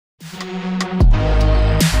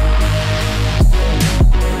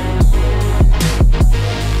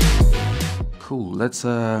Cool. Let's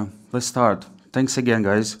start. Thanks again,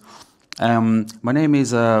 guys. My name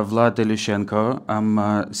is Vlad Ilyushchenko. I'm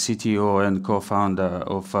CTO and co-founder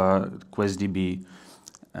of QuestDB,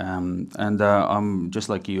 and I'm just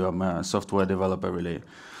like you. I'm a software developer, really.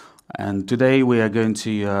 And today we are going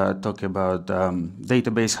to talk about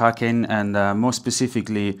database hacking and more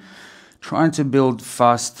specifically trying to build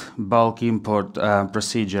fast bulk import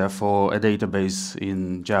procedure for a database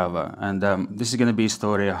in Java. And this is going to be a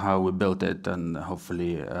story of how we built it, and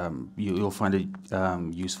hopefully you'll find it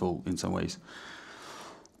useful in some ways.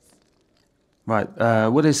 Right,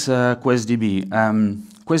 what is QuestDB?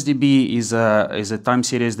 QuestDB is a time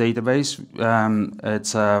series database.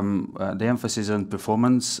 It's the emphasis on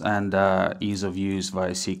performance and ease of use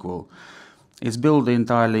via SQL. It's built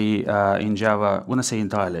entirely in Java. When I say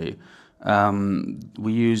entirely,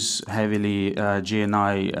 we use heavily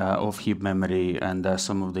GNI off-heap memory, and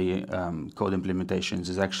some of the code implementations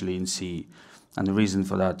is actually in C. And the reason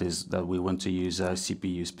for that is that we want to use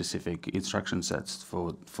CPU-specific instruction sets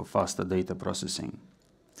for faster data processing.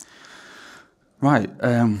 Right.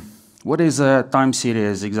 What is a time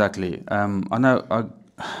series exactly? I know,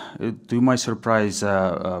 to my surprise,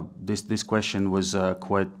 this question was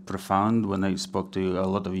quite profound when I spoke to a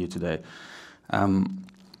lot of you today.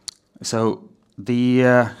 So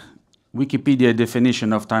the Wikipedia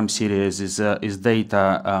definition of time series is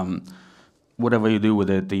data. Whatever you do with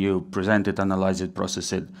it, you present it, analyze it,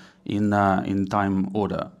 process it in time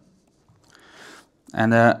order.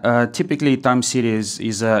 And typically, time series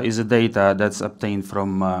is a data that's obtained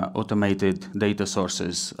from automated data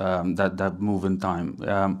sources that move in time.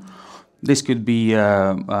 This could be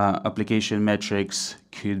application metrics,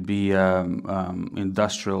 could be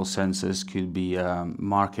industrial sensors, could be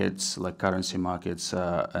markets like currency markets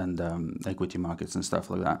and equity markets and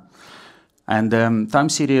stuff like that. And time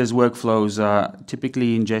series workflows are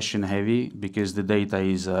typically ingestion heavy because the data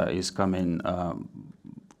is coming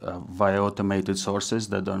via automated sources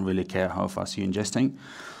that don't really care how fast you're ingesting.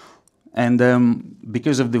 And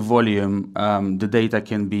because of the volume, the data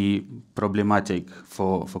can be problematic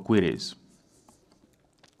for queries.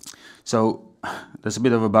 So there's a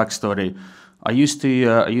bit of a backstory. I used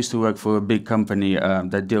to work for a big company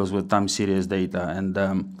that deals with time series data, and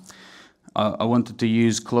I wanted to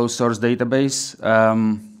use closed source database.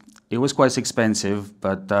 It was quite expensive,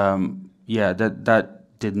 but yeah, that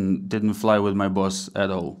didn't fly with my boss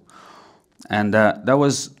at all. And that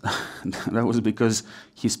was that was because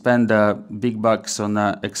he spent big bucks on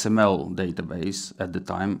an XML database at the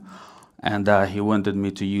time, and he wanted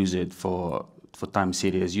me to use it for time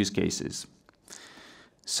series use cases.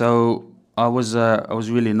 So I was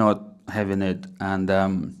really not having it,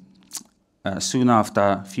 and soon after,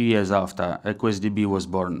 a few years after, QuestDB was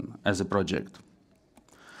born as a project.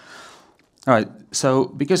 All right, so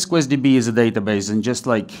because QuestDB is a database, and just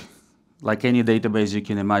like any database you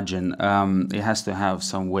can imagine, it has to have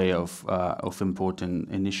some way of importing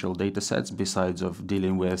initial data sets besides of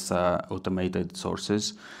dealing with automated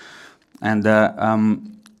sources. And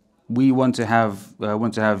we wanted to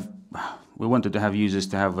have users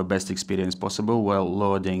to have the best experience possible while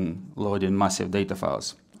loading massive data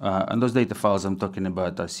files. And those data files I'm talking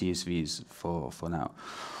about are CSVs for now.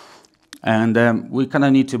 And we kind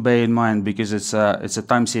of need to bear in mind, because it's a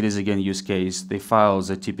time series again use case, the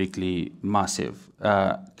files are typically massive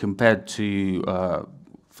compared to,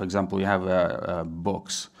 for example, you have a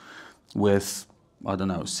box with, I don't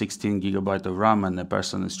know, 16 gigabyte of RAM, and the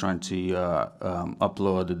person is trying to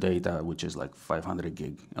upload the data, which is like 500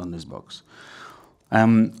 gig on this box.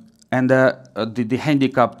 And the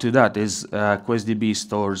handicap to that is QuestDB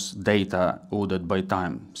stores data ordered by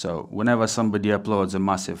time. So whenever somebody uploads a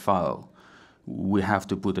massive file, we have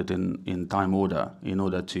to put it in time order in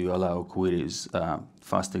order to allow queries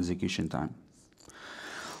fast execution time.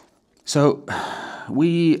 So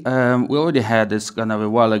we already had this kind of a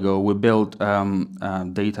while ago. We built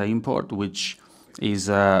data import, which is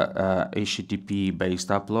HTTP-based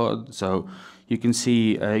upload. So you can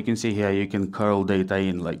see here you can curl data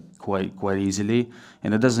in like quite easily,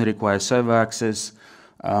 and it doesn't require server access.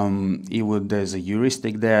 There's a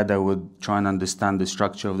heuristic there that would try and understand the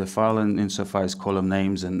structure of the file, and insofar as column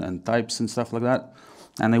names and types and stuff like that,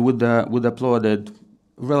 and it would upload it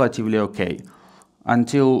relatively okay.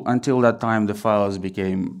 Until that time, the files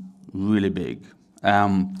became really big,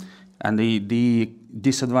 and the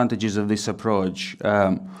disadvantages of this approach.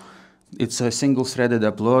 It's a single-threaded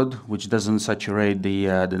upload, which doesn't saturate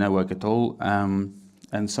the network at all.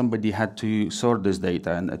 And somebody had to sort this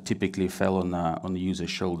data, and it typically fell on the user's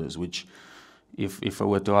shoulders, which if I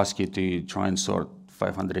were to ask you to try and sort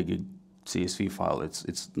 500 gig CSV file,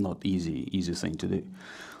 it's not easy thing to do.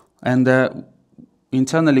 And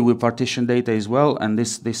internally we partition data as well, and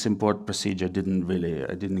this import procedure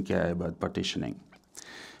didn't care about partitioning.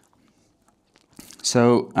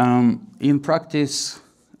 So in practice,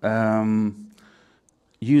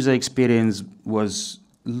 user experience was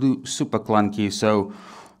super clunky. So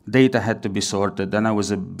data had to be sorted, and that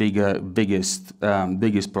was a biggest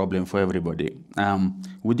problem for everybody.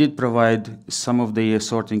 We did provide some of the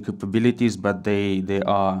sorting capabilities, but they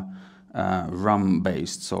are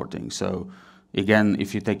RAM-based sorting. So again,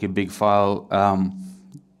 if you take a big file,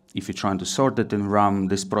 if you're trying to sort it in RAM,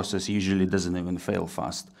 this process usually doesn't even fail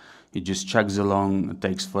fast. It just chugs along, it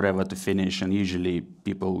takes forever to finish, and usually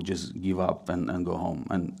people just give up and go home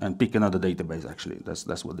and pick another database, actually.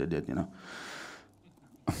 That's what they did, you know.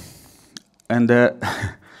 And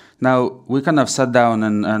now we kind of sat down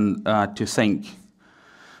and to think,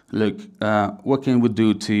 look, what can we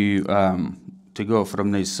do to go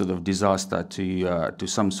from this sort of disaster to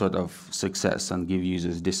some sort of success and give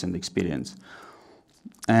users decent experience?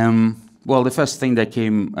 Well, the first thing that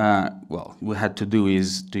came, we had to do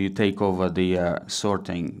is to take over the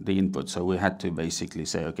sorting the input. So we had to basically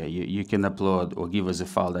say, okay, you can upload or give us a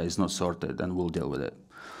file that is not sorted, and we'll deal with it.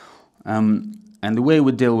 And the way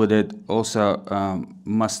we deal with it also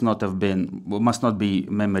must not be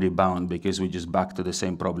memory bound, because we just back to the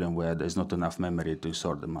same problem where there's not enough memory to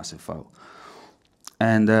sort the massive file.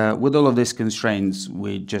 And with all of these constraints,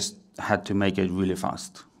 we just had to make it really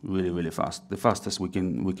fast. Really fast, the fastest we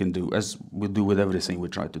can do, as we do with everything we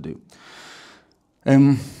try to do.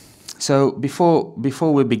 So before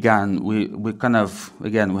we began, we kind of,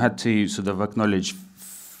 again, we had to sort of acknowledge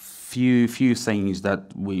few things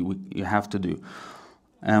that we have to do.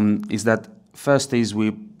 Is that first is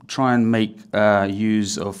we try and make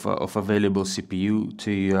use of available CPU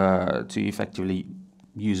to effectively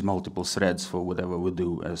use multiple threads for whatever we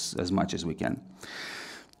do as much as we can.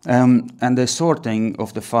 And the sorting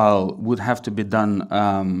of the file would have to be done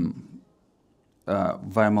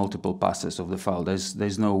via multiple passes of the file.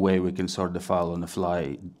 There's no way we can sort the file on the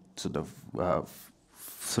fly sort of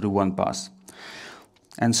through one pass.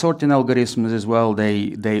 And sorting algorithms as well,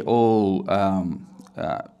 they all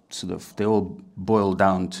boil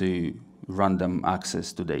down to random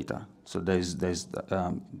access to data. So there's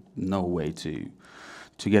no way to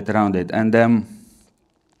get around it. And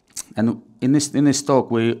in this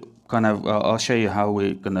talk, we kind of I'll show you how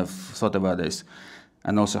we kind of thought about this,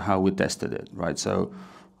 and also how we tested it, right? So,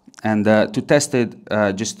 and to test it,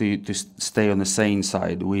 just to stay on the sane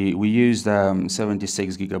side, we used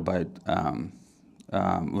 76 gigabyte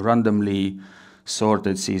randomly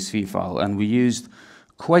sorted CSV file, and we used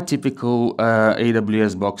quite typical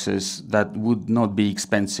AWS boxes that would not be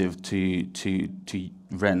expensive to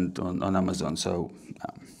rent on Amazon. So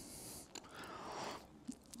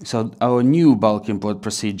our new bulk import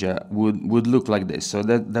procedure would look like this. So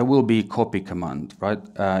that there will be a copy command, right?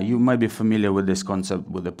 You might be familiar with this concept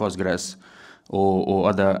with the Postgres or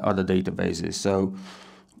other databases. So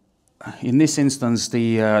in this instance,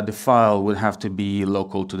 the file would have to be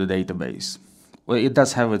local to the database. Well, it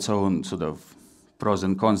does have its own sort of pros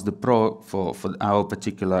and cons. The pro for our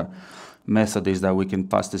particular method is that we can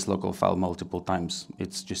pass this local file multiple times.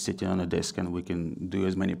 It's just sitting on a disk, and we can do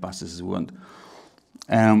as many passes as we want.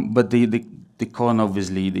 But the con,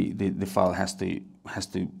 obviously, the file has to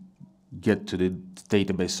get to the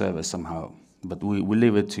database server somehow. But we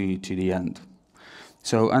leave it to the end.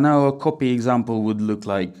 So, and our copy example would look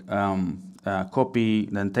like copy,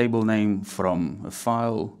 then table name from a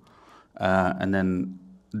file, and then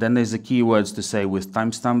there's the keywords to say with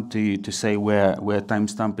timestamp to say where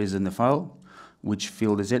timestamp is in the file, which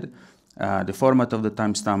field is it. The format of the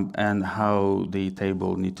timestamp, and how the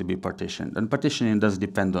table need to be partitioned. And partitioning does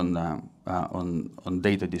depend on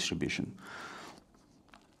data distribution.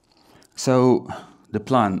 So the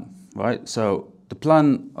plan, right? So the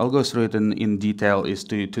plan, I'll go through it in detail, is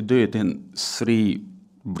to do it in three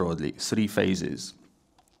phases.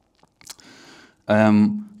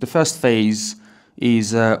 The first phase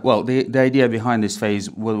is, the idea behind this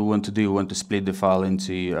phase, what we want to do, we want to split the file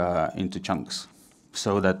into chunks,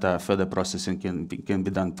 so that further processing can be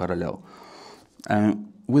done parallel.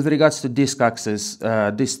 With regards to disk access,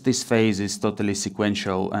 this phase is totally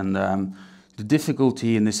sequential, and the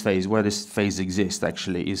difficulty in this phase, where this phase exists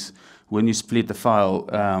actually, is when you split the file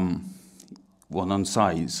on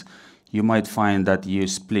size, you might find that you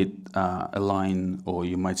split a line, or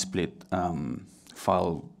you might split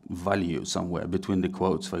file value somewhere between the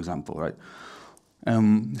quotes, for example, right?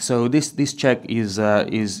 So this check is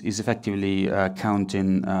effectively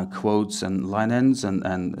counting quotes and line ends,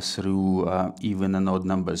 and through even and odd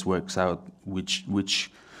numbers works out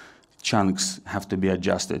which chunks have to be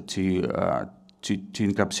adjusted to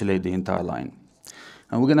encapsulate the entire line.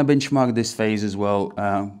 And we're going to benchmark this phase as well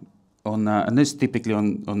and this is typically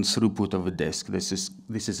on throughput of a disk. This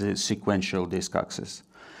is a sequential disk access.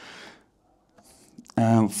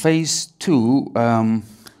 Phase 2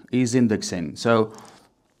 is indexing. So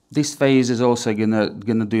this phase is also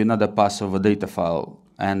gonna do another pass of a data file,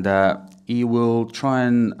 and it will try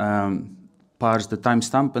and parse the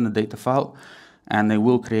timestamp in the data file, and it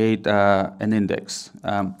will create an index.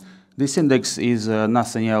 This index is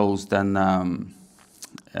nothing else than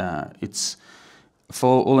it's,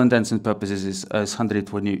 for all intents and purposes, is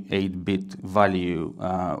 128-bit value.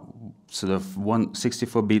 Sort of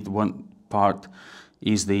 64-bit one part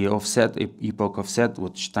is the offset, epoch offset,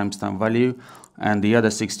 which timestamp value, and the other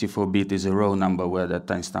 64-bit is a row number where that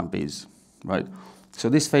timestamp is, right? So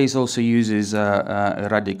this phase also uses a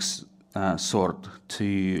radix sort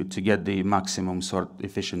to get the maximum sort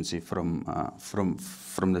efficiency from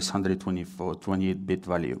this 128-bit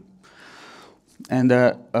value. And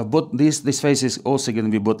this phase is also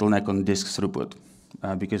going to be bottleneck on disk throughput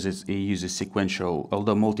because it uses sequential,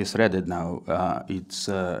 although multi-threaded now, it's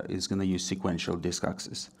going to use sequential disk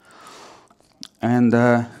access. And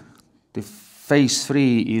the phase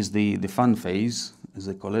 3 is the fun phase, as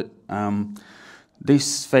they call it.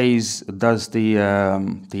 This phase does the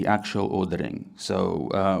actual ordering. So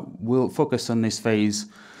we'll focus on this phase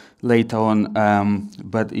later on,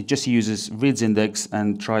 but it just uses reads index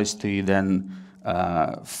and tries to then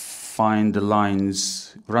find the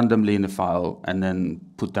lines randomly in the file and then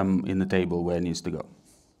put them in the table where it needs to go.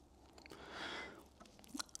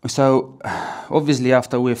 So obviously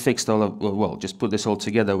after we fixed all of, well, just put this all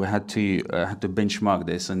together, we had to benchmark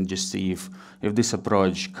this and just see if this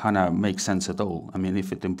approach kind of makes sense at all. I mean,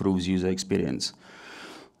 if it improves user experience.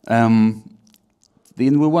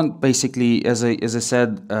 Then we want basically, as I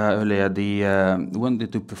said earlier, we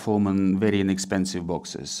wanted to perform on very inexpensive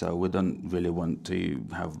boxes. So we don't really want to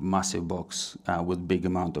have massive box with big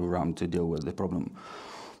amount of RAM to deal with the problem.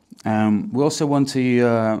 We also want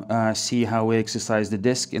to see how we exercise the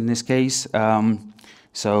disk in this case.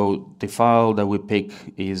 So the file that we pick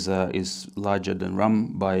is larger than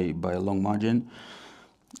RAM by a long margin.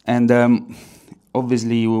 And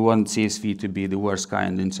obviously, we want CSV to be the worst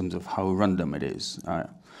kind in terms of how random it is.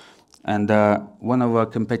 And one of our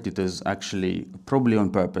competitors actually, probably on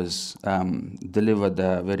purpose, delivered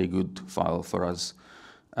a very good file for us.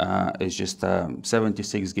 It's just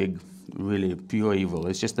 76 gig, really pure evil.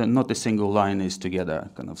 It's just that not a single line is together,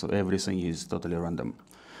 kind of, so everything is totally random.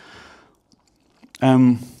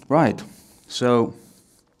 Right, so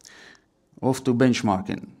off to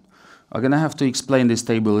benchmarking. I'm going to have to explain this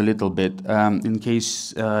table a little bit in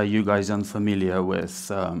case you guys aren't familiar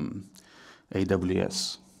with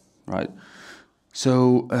AWS, right?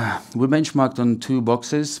 So we benchmarked on 2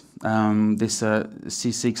 boxes. This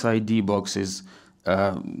C6ID box is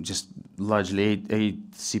just largely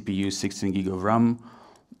 8 CPU, 16 gig of RAM.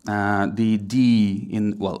 The D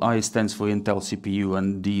in, well, I stands for Intel CPU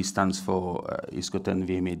and D stands for it's got an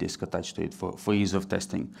NVMe disk attached to it for ease of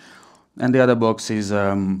testing. And the other box is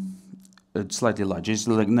it's slightly larger. It's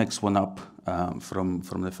the next one up from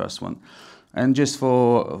the first one. And just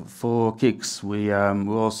for kicks, we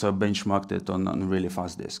also benchmarked it on a really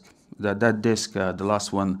fast disk. That disk, the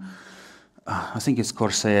last one, I think it's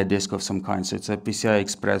Corsair disk of some kind. So it's a PCI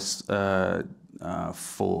Express 4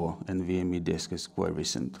 NVMe disk. It's quite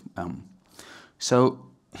recent. So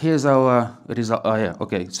here's our result. Oh yeah,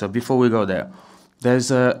 okay. So before we go there, there's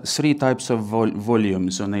 3 types of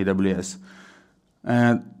volumes on AWS.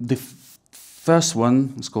 The first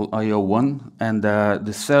one is called IO1, and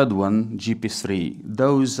the third one, GP3.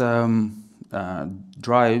 Those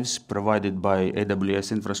drives provided by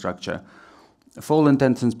AWS infrastructure, for all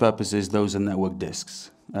intents and purposes, those are network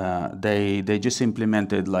disks. They just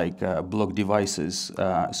implemented like block devices,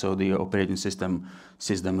 so the operating system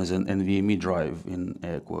sees them as an NVMe drive in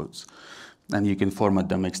air quotes, and you can format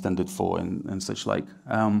them extended for and such like.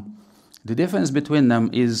 The difference between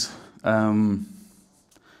them is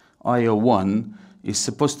IO1 is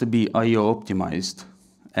supposed to be IO optimized,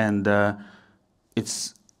 and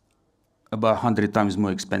it's about 100 times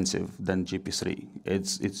more expensive than GP3.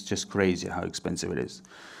 It's just crazy how expensive it is.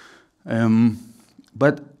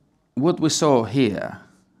 But what we saw here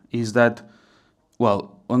is that,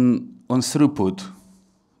 well, on throughput,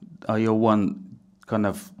 IO1 kind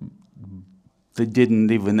of, they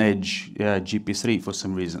didn't even edge GP3 for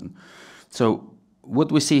some reason. So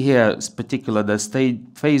what we see here is particular that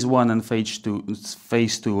phase 1 and phase 2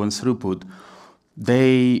 on throughput,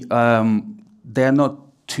 they're not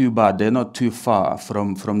too bad. They're not too far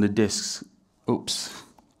from the disks. Oops,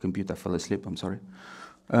 computer fell asleep. I'm sorry.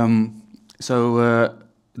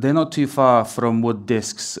 They're not too far from what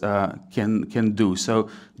disks can do. So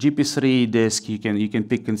GP3 disk, you can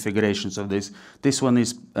pick configurations of this. This one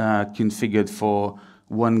is configured for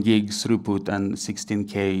 1 gig throughput and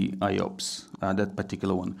 16K IOPS, that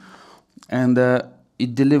particular one. And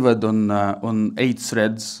it delivered on 8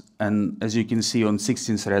 threads, and as you can see on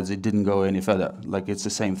 16 threads, it didn't go any further. Like, it's the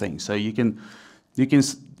same thing. So you can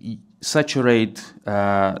saturate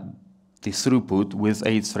the throughput with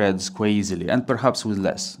 8 threads quite easily, and perhaps with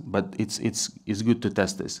less, but it's good to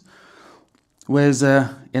test this. Whereas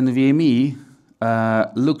NVMe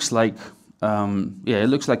looks like, it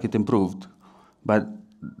looks like it improved, but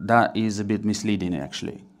that is a bit misleading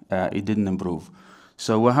actually. It didn't improve.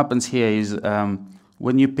 So what happens here is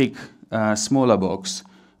when you pick a smaller box,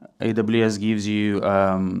 AWS gives you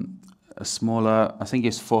a smaller, I think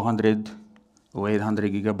it's 400 or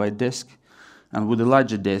 800 gigabyte disk, and with a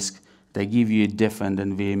larger disk, they give you a different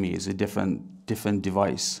NVMe, it's a different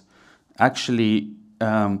device. Actually,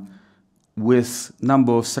 with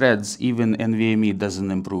number of threads, even NVMe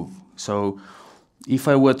doesn't improve. So if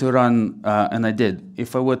I were to run, and I did,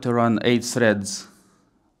 if I were to run 8 threads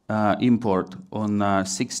import on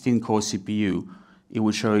 16-core CPU, it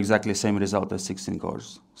would show exactly the same result as 16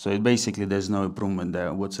 cores. So basically, there's no improvement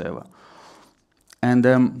there whatsoever. And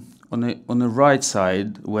on the right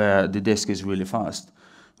side, where the disk is really fast,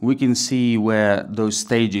 we can see where those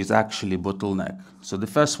stages actually bottleneck. So the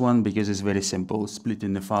first one, because it's very simple,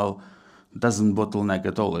 splitting the file doesn't bottleneck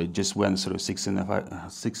at all. It just went through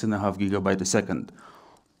 6.5 gigabyte a second.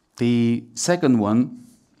 The second one,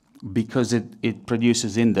 because it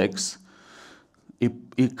produces index,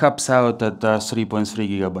 it caps out at 3.3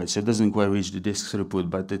 gigabytes. It doesn't quite reach the disk throughput,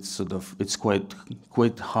 but it's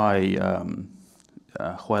quite high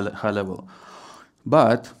high level.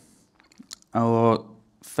 But our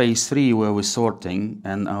phase 3, where we're sorting,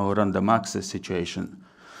 and our random access situation,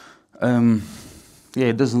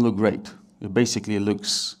 it doesn't look great. It basically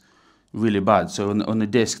looks really bad. So on a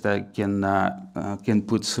disk that can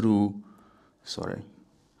put through,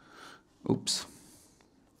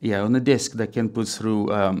 on a disk that can put through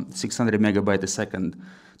 600 megabytes a second,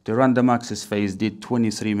 the random access phase did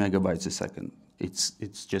 23 megabytes a second. It's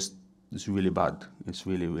really bad. It's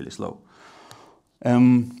really, really slow.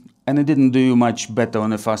 And it didn't do much better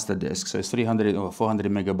on a faster disk. So it's 300 or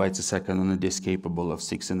 400 megabytes a second on a disk capable of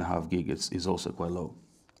 6.5 gig is also quite low.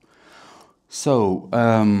 So,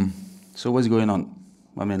 so what's going on?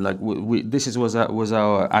 I mean, like, this was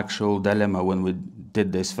our actual dilemma when we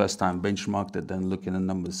did this first time, benchmarked it, and looking at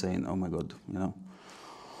numbers saying, oh my God, you know.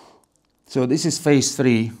 So this is phase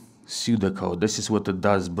 3 pseudocode. This is what it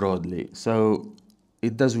does broadly. So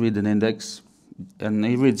it does read an index, and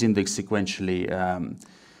it reads index sequentially.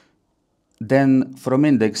 Then from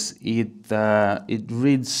index, it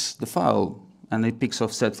reads the file, and it picks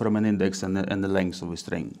offset from an index and the length of a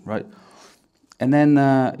string, right? And then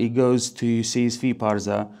it goes to CSV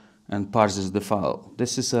parser and parses the file.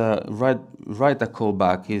 This is a write a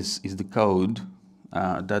callback is the code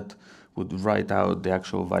that would write out the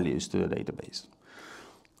actual values to the database.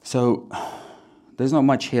 So there's not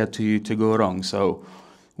much here to go wrong. So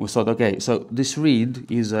we thought, okay, so this read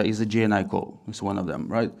is a GNI call. It's one of them,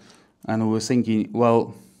 right? And we were thinking,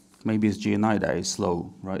 well, maybe it's GNI that is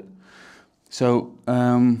slow, right? So,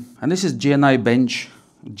 and this is GNI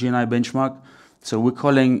benchmark. So we're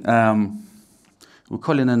calling a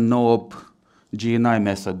no-op GNI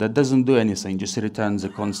method that doesn't do anything, just returns a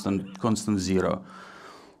constant 0.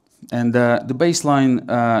 And the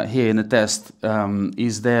baseline here in the test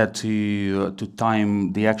is there to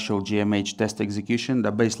time the actual GMH test execution.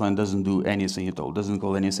 The baseline doesn't do anything at all, doesn't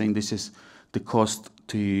call anything. This is the cost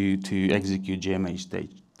to execute GMH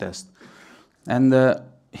test. And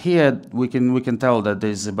here we can tell that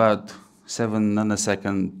there's about 7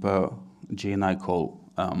 nanoseconds per GNI call.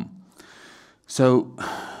 So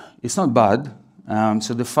it's not bad.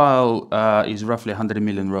 So the file is roughly 100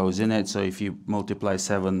 million rows in it. So if you multiply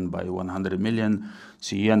 7 by 100 million,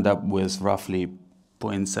 so you end up with roughly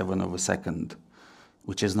 0.7 of a second,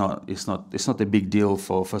 which is it's not a big deal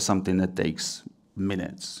for something that takes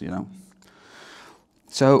minutes, you know.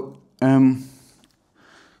 So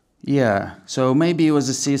yeah, so maybe it was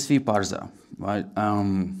a CSV parser, right?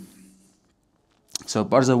 So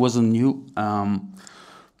parser wasn't new.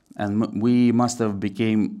 And we must have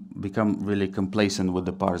become really complacent with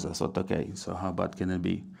the parser. Thought, okay, so how bad can it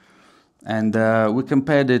be? And we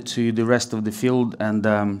compared it to the rest of the field, and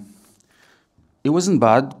it wasn't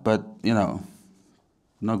bad, but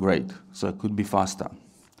not great. So it could be faster.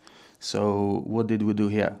 So what did we do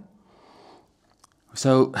here?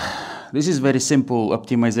 So this is very simple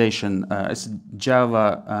optimization. It's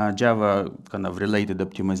Java kind of related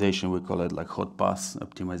optimization. We call it like hot path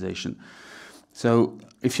optimization. So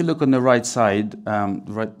if you look on the right side,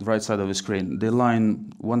 right side of the screen, the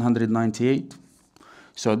line 198.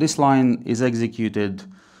 So this line is executed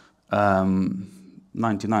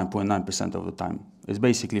 99.9% of the time. It's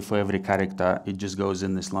basically for every character, it just goes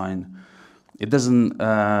in this line. It doesn't,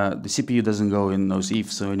 the CPU doesn't go in those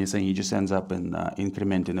ifs or anything, it just ends up in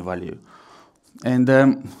incrementing a value. And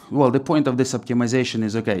well, the point of this optimization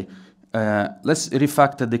is, okay, let's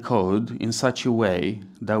refactor the code in such a way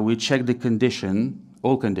that we check the condition,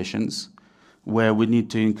 all conditions, where we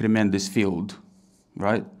need to increment this field,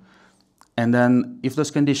 right? And then if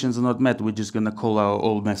those conditions are not met, we're just gonna call our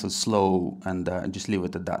old method slow and just leave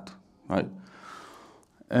it at that, right?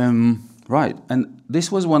 Right, and this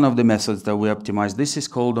was one of the methods that we optimized. This is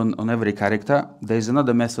called on every character. There's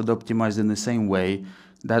another method optimized in the same way.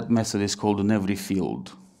 That method is called on every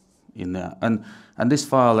field. And this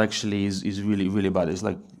file actually is really, really bad. It's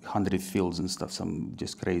like 100 fields and stuff, some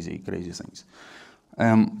just crazy things.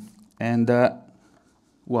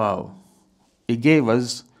 Wow, it gave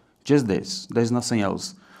us just this. There's nothing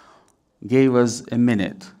else. Gave us a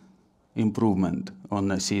minute improvement on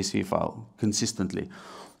the CSV file consistently.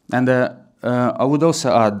 And I would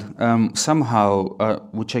also add, somehow,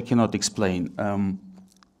 which I cannot explain,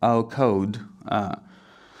 our code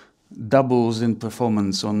doubles in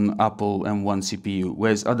performance on Apple M1 CPU,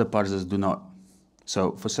 whereas other parsers do not.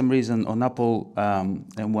 So for some reason, on Apple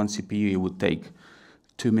M1 CPU, it would take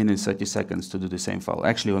 2 minutes, 30 seconds to do the same file,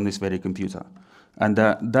 actually on this very computer. And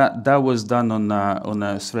that was done on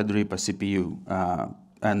a Threadripper CPU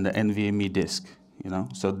and the NVMe disk,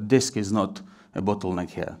 So disk is not a bottleneck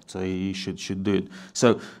here, so you should do it.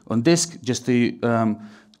 So on disk, just to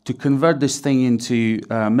convert this thing into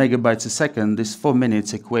megabytes a second, this 4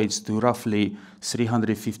 minutes equates to roughly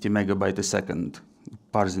 350 megabytes a second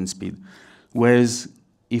parsing speed. Whereas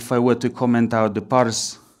if I were to comment out the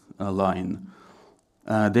parse line,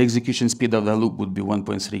 the execution speed of the loop would be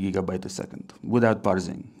 1.3 gigabytes a second without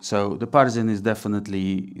parsing. So the parsing is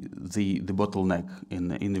definitely the bottleneck in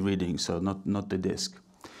the reading, so not the disk.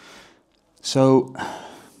 So,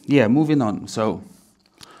 yeah, moving on. So,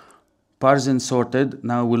 parsing sorted.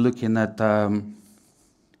 Now we're looking at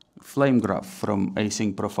flame graph from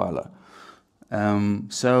Async Profiler.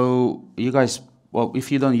 So, you guys, well,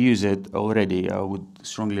 if you don't use it already, I would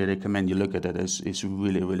strongly recommend you look at it. It's a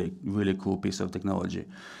really, really, really cool piece of technology.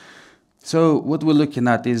 So, what we're looking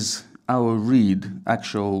at is our read,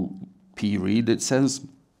 actual P read. It says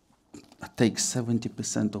it takes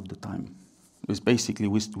 70% of the time. It's basically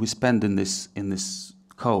we spend in this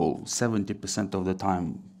call 70% of the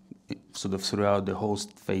time, sort of throughout the whole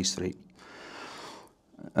phase 3.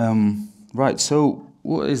 Right. So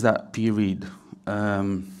what is that pread?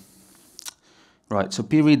 Right. So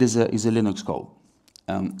pread is a Linux call.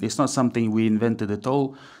 It's not something we invented at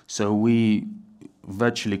all. So we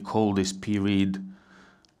virtually call this pread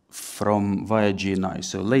from via GNI.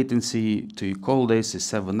 So latency to call this is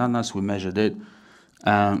 7 nanos. We measured it.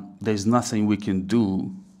 There's nothing we can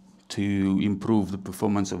do to improve the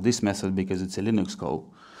performance of this method because it's a Linux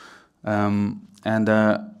call.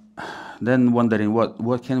 Then wondering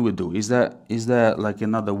what can we do? Is there like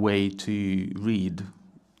another way to read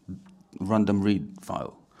random read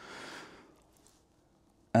file?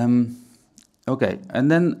 Okay, and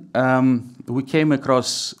then we came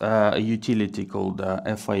across a utility called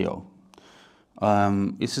FIO.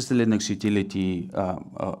 It's just a Linux utility.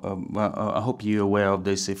 I hope you're aware of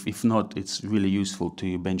this. If not, it's really useful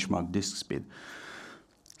to benchmark disk speed.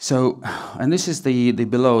 So, and this is the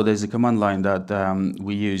below, there's a command line that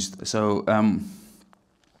we used. So,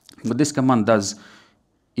 what this command does,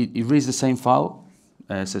 it reads the same file,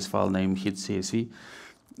 it says file name hit CSV.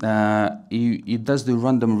 It does the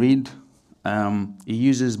random read. It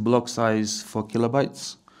uses block size 4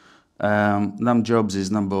 kilobytes. Num jobs is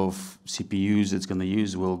number of CPUs it's going to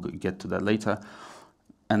use. We'll get to that later.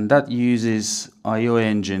 And that uses I/O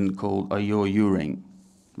engine called I/O uring,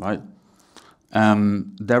 right?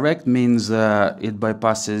 Direct means it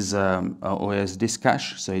bypasses OS disk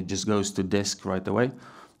cache, so it just goes to disk right away.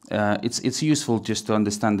 It's useful just to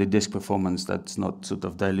understand the disk performance that's not sort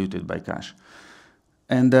of diluted by cache.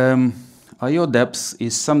 And I/O depth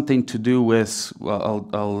is something to do with, well,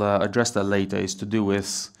 I'll address that later, is to do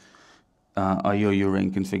with I/O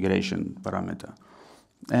uring configuration parameter.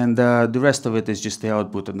 And the rest of it is just the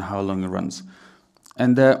output and how long it runs.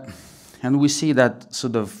 And we see that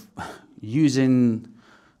sort of using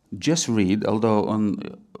just read, although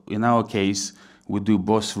in our case we do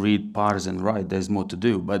both read, parse, and write. There's more to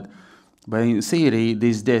do, but in theory,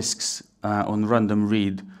 these disks on random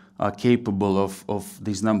read are capable of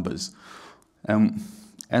these numbers.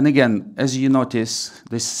 And again, as you notice,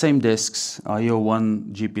 the same disks,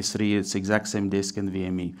 IO1, GP3, it's the exact same disk and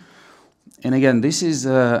VME. And again, this is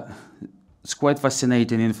it's quite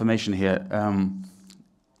fascinating information here.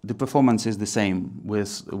 The performance is the same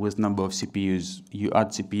with number of CPUs. You add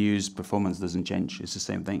CPUs, performance doesn't change. It's the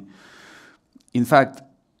same thing. In fact,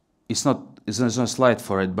 there's no slide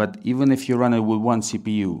for it, but even if you run it with one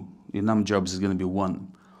CPU, your num jobs is going to be 1.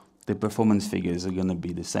 The performance figures are going to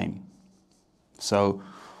be the same. So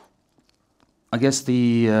I guess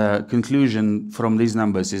the conclusion from these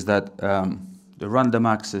numbers is that the random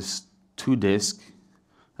access to disk,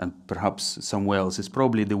 and perhaps somewhere else, is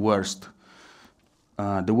probably the worst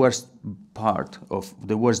part of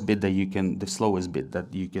the worst bit that you can, the slowest bit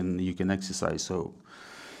that you can exercise. So,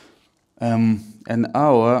 and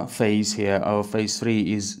our phase here, our phase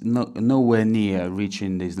 3, is nowhere near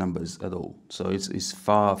reaching these numbers at all. So it's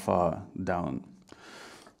far down.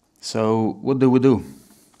 So what do? We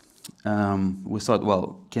thought,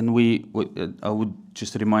 well, can we? I would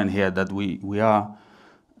just remind here that we're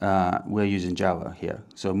using Java here.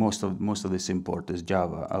 So most of this import is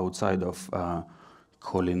Java outside of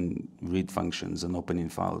calling read functions and opening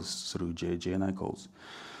files through JNI calls.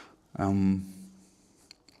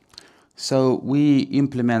 So we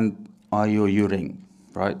implement IOU ring,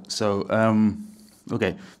 right? So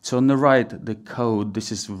okay, so on the right, the code,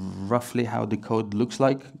 this is roughly how the code looks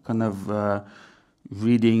like, kind of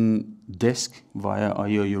reading disk via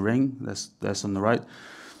IOU ring, that's on the right.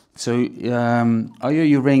 So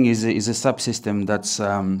IOU ring is a subsystem that's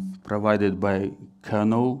provided by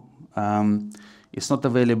kernel. It's not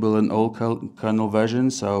available in all kernel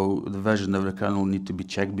versions, so the version of the kernel need to be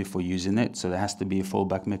checked before using it. So there has to be a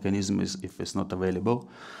fallback mechanism if it's not available.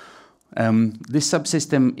 This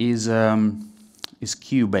subsystem is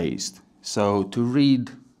queue-based. So to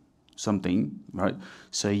read something, right?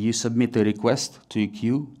 So you submit a request to a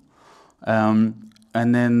queue, and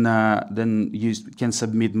then you can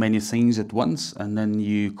submit many things at once, and then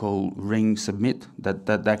you call ring submit.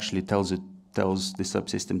 That actually tells the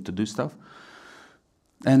subsystem to do stuff.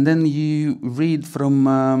 And then you read from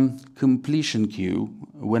completion queue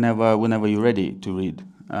whenever you're ready to read.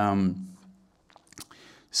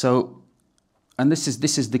 So, and this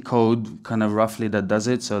is the code kind of roughly that does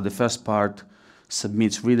it. So the first part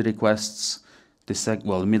submits read requests. The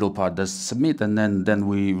middle part does submit, and then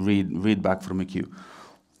we read back from a queue.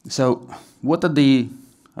 So what are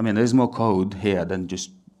there's more code here than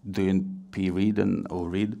just doing pread or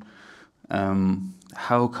read.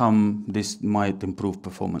 How come this might improve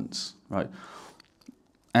performance, right?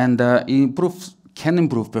 And can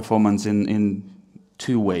improve performance in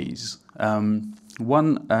 2 ways.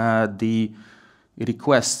 One, the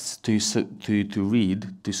requests to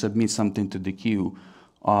read, to submit something to the queue,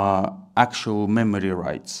 are actual memory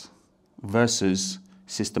writes versus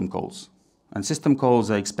system calls. And system calls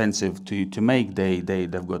are expensive to make.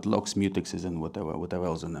 They've got locks, mutexes, and whatever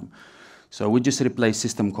else in them. So we just replace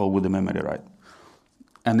system call with the memory write.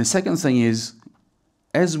 And the second thing is,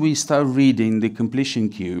 as we start reading the completion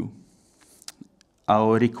queue,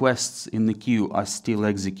 our requests in the queue are still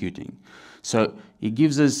executing. So it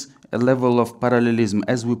gives us a level of parallelism.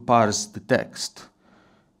 As we parse the text,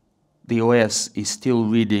 the OS is still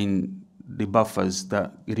reading the buffers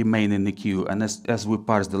that remain in the queue. And as we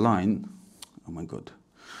parse the line, oh my God,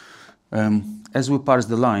 as we parse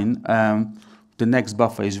the line, the next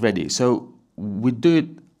buffer is ready. So we do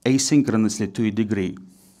it asynchronously to a degree.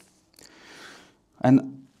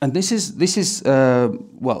 And this is I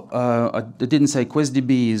didn't say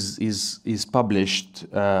QuestDB is published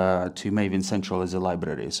to Maven Central as a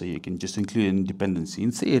library, so you can just include an dependency.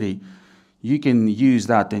 In theory, you can use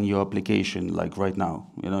that in your application, like right now.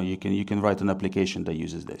 You can write an application that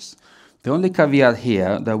uses this. The only caveat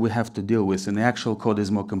here that we have to deal with, and the actual code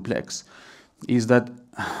is more complex, is that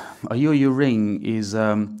IOU ring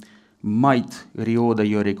might reorder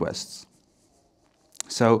your requests.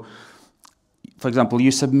 So, for example,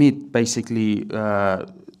 you submit basically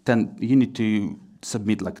you need to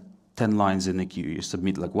submit like 10 lines in the queue. You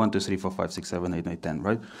submit like 1, 2, 3, 4, 5, 6, 7, 8, 9, 10,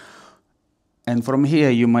 right? And from here,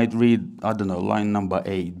 you might read, I don't know, line number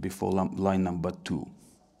 8 before line number 2.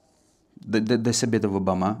 That's a bit of a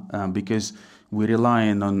bummer because we're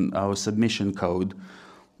relying on our submission code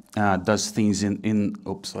does things in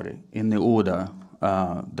the order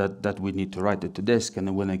that we need to write it to disk, and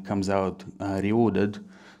then when it comes out reordered,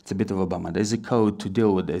 it's a bit of a bummer. There's a code to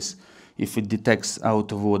deal with this. If it detects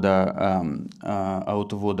out of order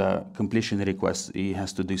completion requests, it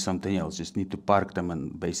has to do something else. Just need to park them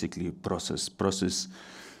and basically process.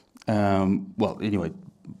 Well, anyway,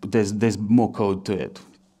 there's more code to it,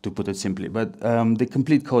 to put it simply. But the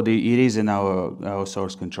complete code, it is in our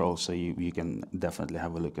source control, so you can definitely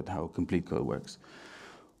have a look at how complete code works.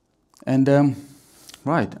 And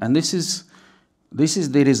right, and this is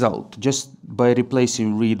the result just by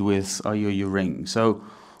replacing read with IOU ring. So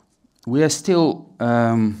we're still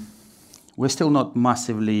not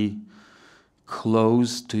massively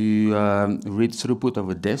close to read throughput of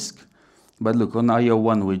a disk, but look, on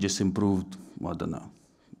IO1 we just improved, I don't know,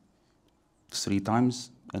 3 times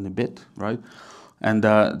and a bit, right? And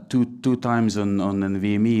two times on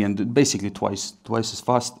NVMe, and basically twice as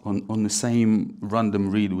fast on the same random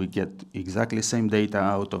read. We get exactly the same data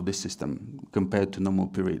out of the system compared to normal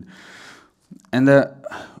period. And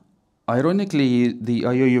ironically, the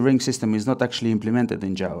IOU ring system is not actually implemented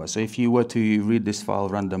in Java. So if you were to read this file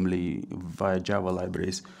randomly via Java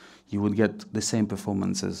libraries, you would get the same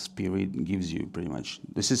performance as pread gives you, pretty much.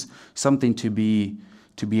 This is something to be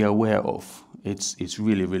aware of. It's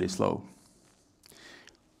really, really slow.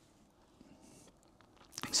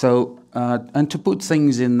 So, and to put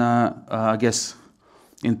things in, I guess,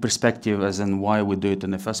 in perspective, as in why we do it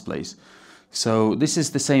in the first place. So this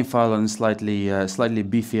is the same file on a slightly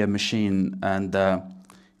beefier machine, and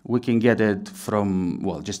we can get it from,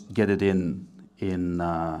 well, just get it in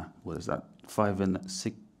what is that,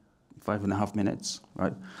 5.5 minutes,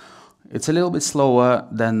 right? It's a little bit slower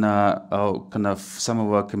than some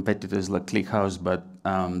of our competitors like ClickHouse, but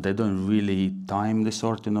they don't really time the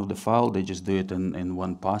sorting of the file. They just do it in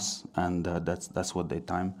one pass, and that's what they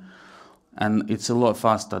time. And it's a lot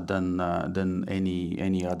faster than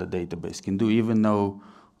any other database can do, even though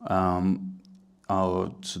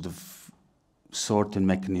our sort of sorting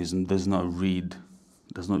mechanism does not reach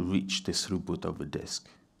the throughput of a disk.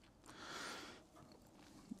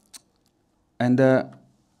 And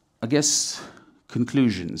I guess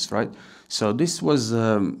conclusions, right? So this was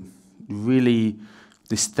really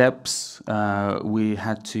the steps we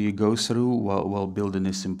had to go through while building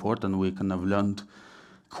this import, and we kind of learned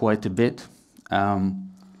quite a bit.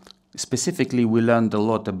 Specifically, we learned a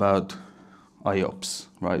lot about IOPS,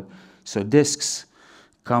 right? So disks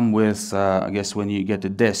come with, I guess when you get a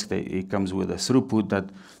disk, it comes with a throughput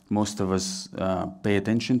that most of us pay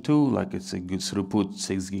attention to, like it's a good throughput,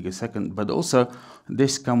 6 gig a second, but also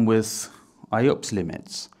disks come with IOPS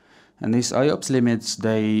limits. And these IOPS limits,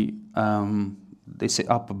 they say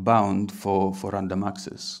upper bound for random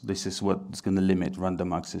access. This is what's going to limit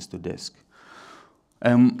random access to disk.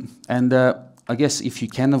 I guess if you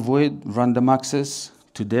can avoid random access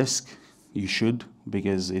to disk, you should,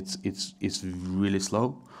 because it's really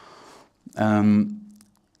slow.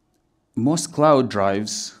 Most cloud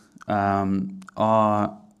drives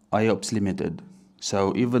are IOPS limited.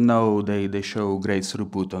 So even though they show great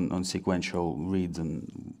throughput on sequential reads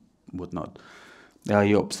and whatnot, the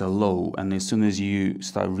IOPS are low, and as soon as you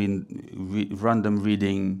start random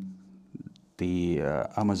reading the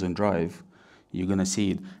Amazon drive, you're going to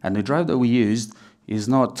see it. And the drive that we used is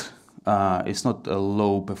not it's not a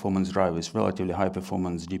low performance drive. It's relatively high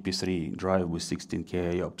performance GP3 drive with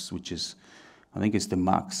 16K IOPS, which is, I think it's the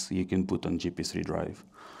max you can put on GP3 drive.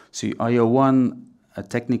 So IO1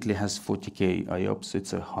 technically has 40K IOPS.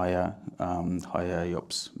 It's a higher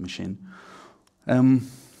IOPS machine.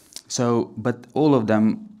 But all of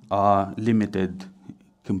them are limited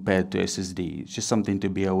compared to SSD. It's just something to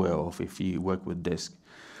be aware of if you work with disk.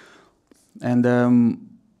 And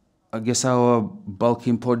I guess our bulk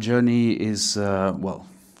import journey is,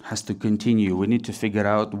 has to continue. We need to figure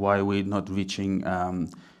out why we're not reaching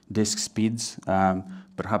disk speeds,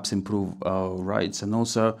 perhaps improve our writes, and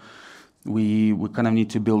also we kind of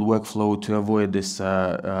need to build workflow to avoid this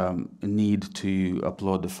need to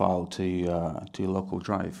upload the file to a local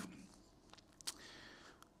drive.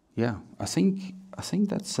 Yeah, I think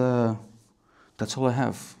that's all I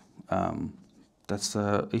have.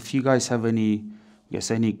 If you guys have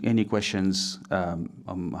any questions,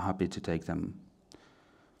 I'm happy to take them.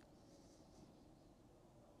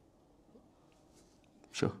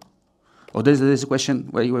 Sure. Oh, there's a question.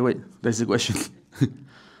 Wait. There's a question.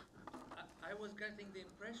 I was getting the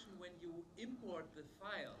impression when you import the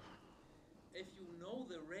file, if you know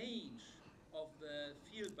the range of the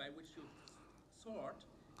field by which you sort,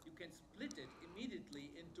 you can split it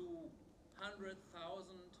immediately into 100,000,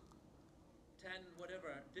 10,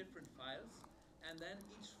 whatever, different files, and then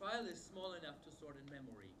each file is small enough to sort in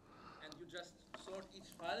memory. and you just sort each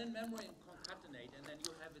file in memory and concatenate, and then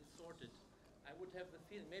you have it sorted. I would have the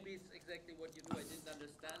feeling, maybe it's exactly what you do, I didn't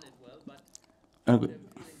understand it well, but I would have a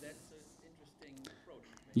feeling that's an interesting approach.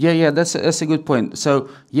 Yeah, that's a good point. So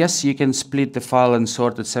yes, you can split the file and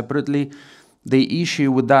sort it separately. The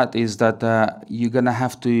issue with that is that you're gonna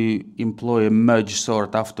have to employ a merge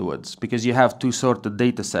sort afterwards, because you have two sorted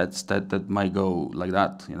data sets that might go like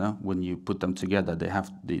that. You know, when you put them together,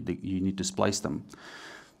 you need to splice them.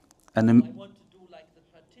 And I want to do like the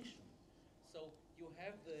partition. So you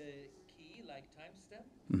have the key like timestamp,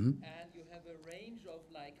 and you have a range of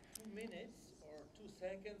like 2 minutes or 2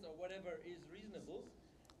 seconds or whatever is reasonable,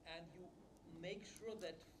 and you make sure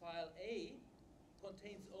that file A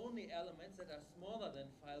contains only elements that are smaller than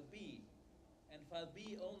file B, and file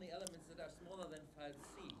B only elements that are smaller than file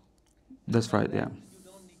C. That's right, yeah. You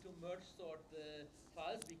don't need to merge sort the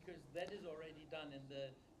files because that is already done in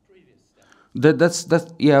the previous step. That's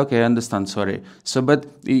yeah, okay, I understand, sorry. So but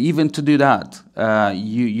even to do that,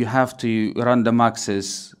 you have to random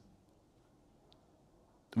access.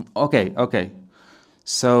 Okay.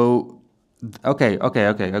 So okay,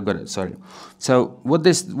 I got it. Sorry. So what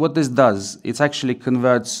this does, it actually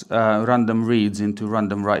converts random reads into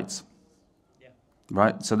random writes. Yeah.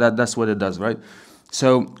 Right. So that's what it does, right?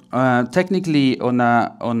 So technically, on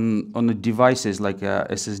the devices like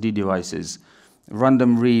SSD devices,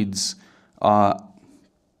 random reads are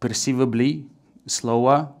perceivably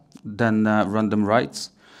slower than random writes.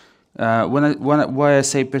 Why I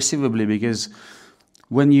say perceivably, because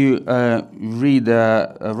when you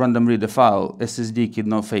random read a file, SSD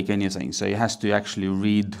cannot fake anything, so it has to actually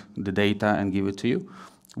read the data and give it to you.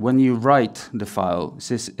 When you write the file,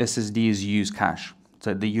 SSDs use cache.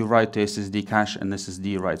 So you write to SSD cache and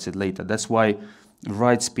SSD writes it later. That's why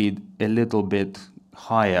write speed a little bit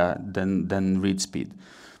higher than read speed.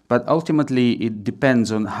 But ultimately, it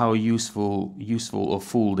depends on how useful or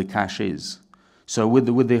full the cache is. So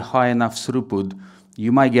with the high enough throughput,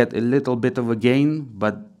 you might get a little bit of a gain,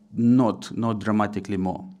 but not dramatically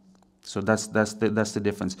more. So that's the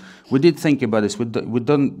difference. We did think about this. We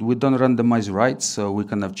don't randomize writes, so we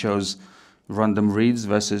kind of chose random reads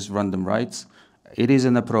versus random writes. It is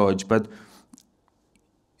an approach, but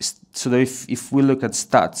so if we look at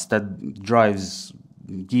stats that drives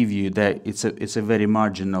give you that it's a very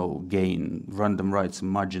marginal gain. Random writes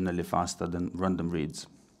marginally faster than random reads.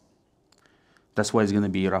 That's why it's going to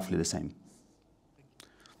be roughly the same.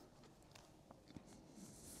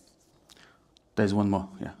 There's one more,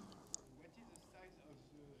 yeah. What is the size of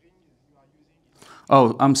the ring you are using?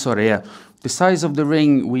 Oh, I'm sorry, yeah. The size of the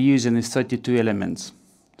ring we're using is 32 elements.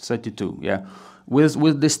 32, yeah.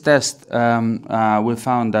 With this test, we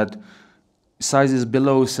found that sizes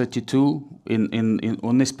below 32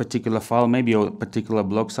 on this particular file, maybe a particular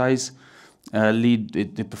block size,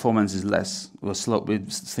 the performance is less, or slow.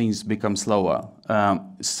 Things become slower.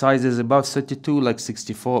 Sizes above 32, like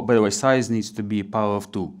 64. By the way, size needs to be power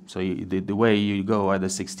of 2. So the way you go, either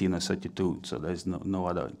 16 or 32. So there's no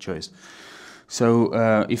other choice. So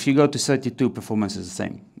if you go to 32, performance is the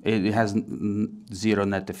same. It has zero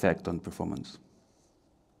net effect on performance.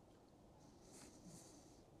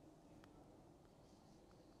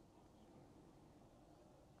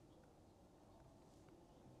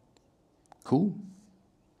 Cool.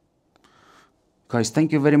 Guys,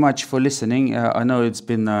 thank you very much for listening. I know it's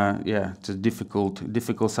been, yeah, it's a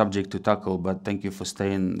difficult subject to tackle, but thank you for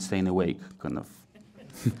staying awake, kind of.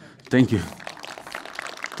 Thank you.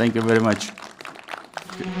 Thank you very much.